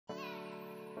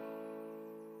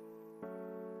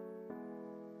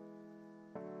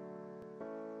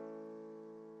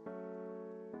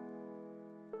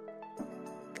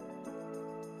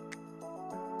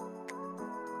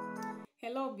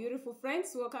Hello beautiful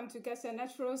friends, welcome to Cassia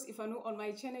Naturals. If you're new on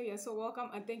my channel, you're so welcome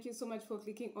and thank you so much for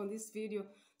clicking on this video.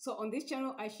 So on this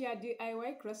channel I share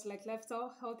DIY cross-like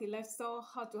lifestyle, healthy lifestyle,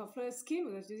 how to have flawless skin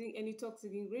without using any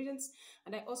toxic ingredients,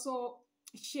 and I also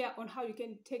share on how you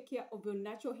can take care of your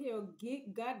natural hair,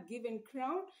 God-given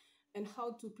crown, and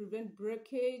how to prevent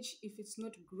breakage if it's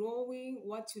not growing,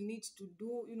 what you need to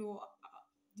do,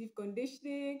 deep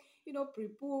conditioning,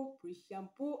 pre-poo,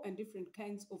 pre-shampoo, and different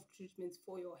kinds of treatments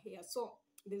for your hair. So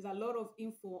there's a lot of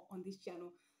info on this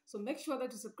channel. So make sure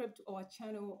that you subscribe to our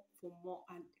channel for more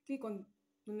and click on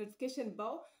the notification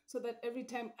bell so that every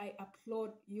time I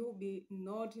upload, you'll be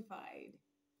notified.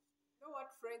 You know what,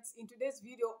 friends? In today's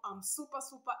video, I'm super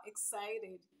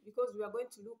excited because we are going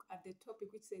to look at the topic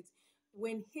which says,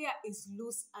 when hair is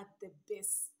loose at the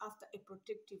base after a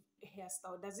protective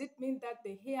hairstyle, does it mean that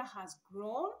the hair has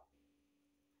grown?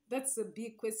 That's a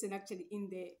big question actually in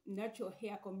the natural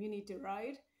hair community,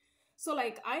 right? So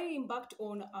like I embarked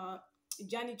on a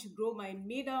journey to grow my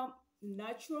medium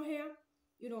natural hair.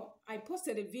 I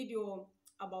posted a video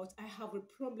about I have a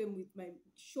problem with my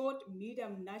short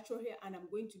medium natural hair and I'm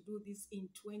going to do this in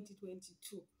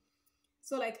 2022.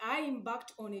 So like I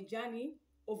embarked on a journey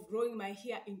of growing my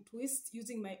hair in twists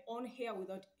using my own hair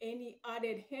without any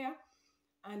added hair,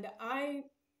 and I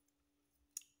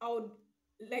would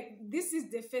like, this is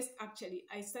the first actually.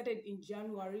 I started in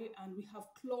January and we have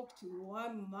clocked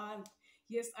 1 month.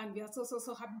 Yes, and we are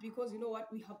so happy because you know what,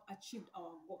 we have achieved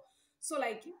our goal. So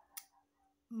like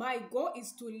my goal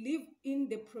is to live in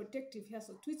the protective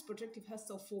hairstyle, twist protective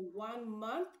hairstyle for 1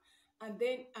 month, and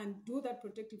then do that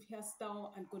protective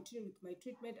hairstyle and continue with my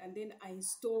treatment, and then I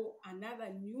install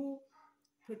another new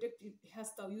protective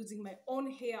hairstyle using my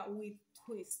own hair with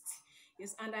twists.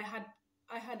 Yes, and I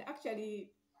had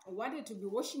actually wanted to be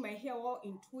washing my hair while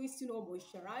in twist,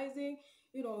 moisturizing,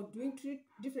 doing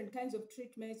different kinds of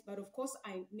treatments, but of course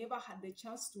I never had the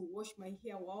chance to wash my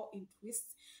hair while in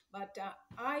twist. But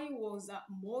I was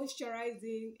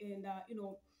moisturizing and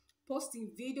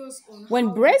posting videos on when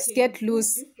how braids you can get do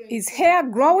loose, different is hair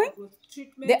growing? hair growth The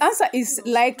treatments, answer is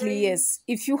likely spraying yes.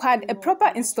 If you had a your proper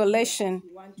natural hair. If installation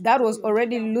you want to that grow was your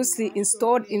already medium loosely natural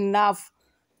installed hair. enough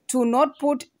to not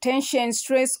put tension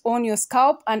stress on your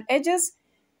scalp and edges,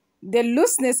 the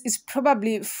looseness is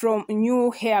probably from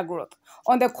new hair growth.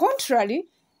 On the contrary,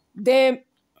 the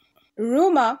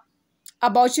rumor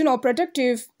about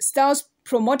protective styles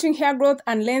promoting hair growth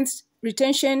and length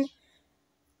retention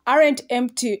aren't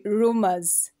empty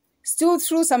rumors. Still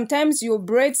true, sometimes your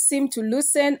braids seem to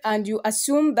loosen and you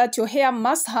assume that your hair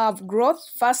must have growth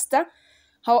faster.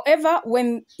 However,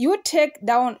 when you take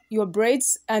down your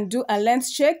braids and do a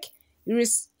length check,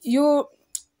 you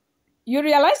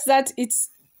realize that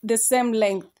it's the same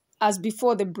length as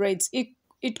before the braids.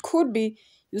 It could be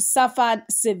you suffered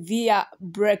severe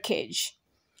breakage.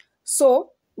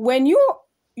 So when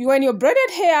your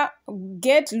braided hair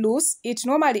get loose, it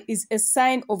normally is a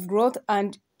sign of growth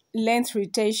and length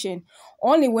retention.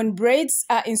 Only when braids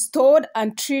are installed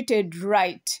and treated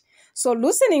right. So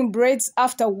loosening braids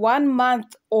after 1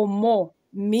 month or more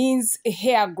means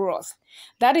hair growth.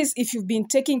 That is if you've been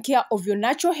taking care of your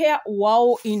natural hair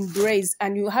while in braids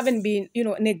and you haven't been,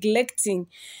 neglecting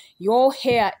your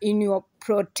hair in your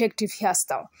protective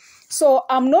hairstyle. So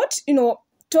I'm not,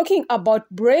 talking about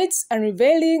braids and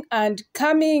revealing and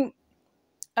coming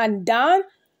undone.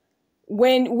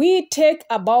 When we talk,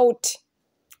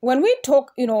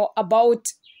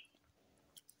 about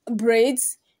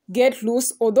braids get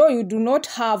loose, although you do not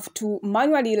have to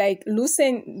manually like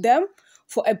loosen them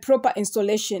for a proper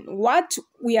installation, what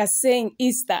we are saying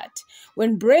is that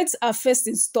when braids are first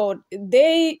installed,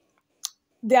 they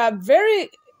are very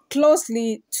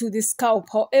closely to the scalp.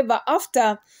 However,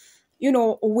 after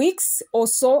weeks or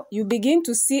so, you begin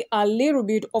to see a little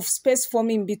bit of space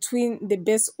forming between the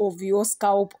base of your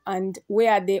scalp and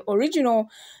where the original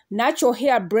natural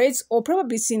hair braids or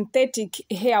probably synthetic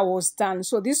hair was done.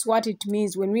 So this is what it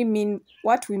means when we mean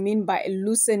by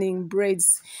loosening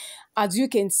braids. As you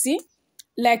can see,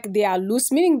 like they are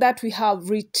loose, meaning that we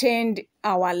have retained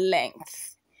our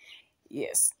length.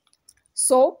 Yes.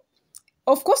 So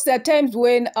of course there are times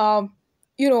when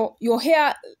your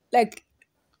hair like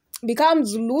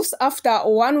becomes loose after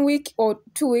 1 week or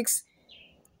 2 weeks.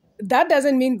 That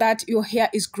doesn't mean that your hair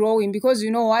is growing, because you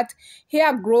know what,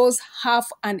 hair grows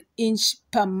 1/2 inch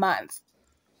per month.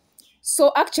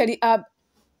 So actually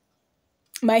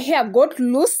my hair got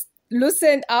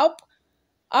loosened up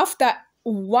after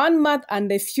 1 month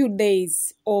and a few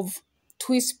days of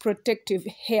twist protective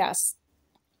hairstyling.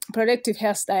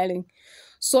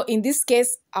 So in this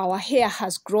case, our hair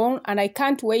has grown, and I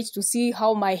can't wait to see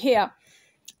how my hair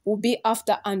will be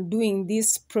after undoing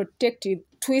this protective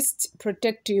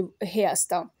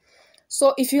hairstyle.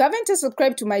 So if you haven't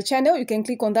subscribed to my channel, you can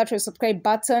click on that subscribe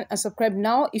button and subscribe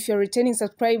now. If you're a returning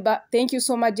subscriber, thank you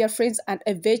so much, dear friends, and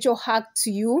a virtual hug to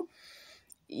you.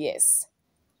 Yes.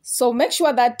 So make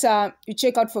sure that you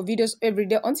check out for videos every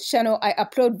day on the channel. I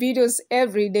upload videos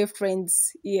every day,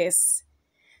 friends. Yes.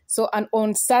 So, and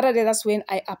on Saturday, that's when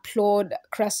I upload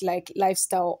Christ-like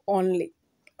lifestyle only.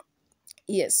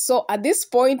 Yes. So at this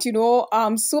point,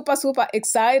 I'm super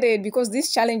excited because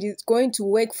this challenge is going to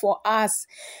work for us.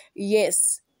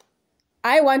 Yes.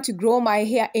 I want to grow my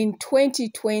hair in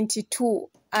 2022,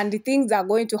 and the things are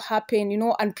going to happen,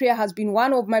 and prayer has been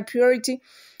one of my priority,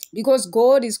 because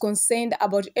God is concerned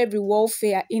about every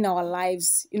welfare in our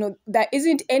lives. There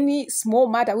isn't any small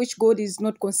matter which God is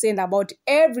not concerned about.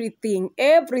 Everything,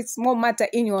 every small matter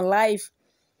in your life,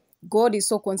 God is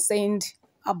so concerned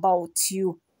about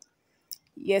you.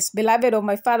 Yes, beloved of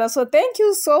my Father. So thank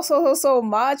you so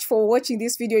much for watching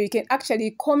this video. You can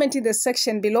actually comment in the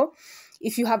section below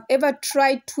if you have ever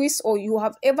tried twist, or you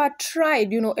have ever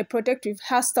tried, a protective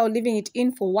hairstyle, leaving it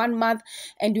in for 1 month,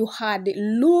 and you had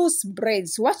loose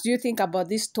braids. What do you think about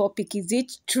this topic? Is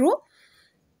it true?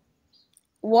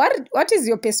 What is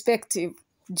your perspective?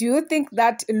 Do you think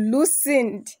that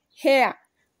loosened hair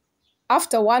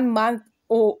after 1 month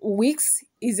or weeks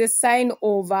is a sign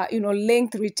of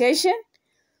length retention?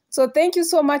 So thank you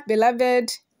so much,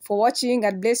 beloved, for watching.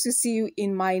 God bless you. See you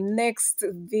in my next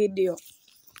video.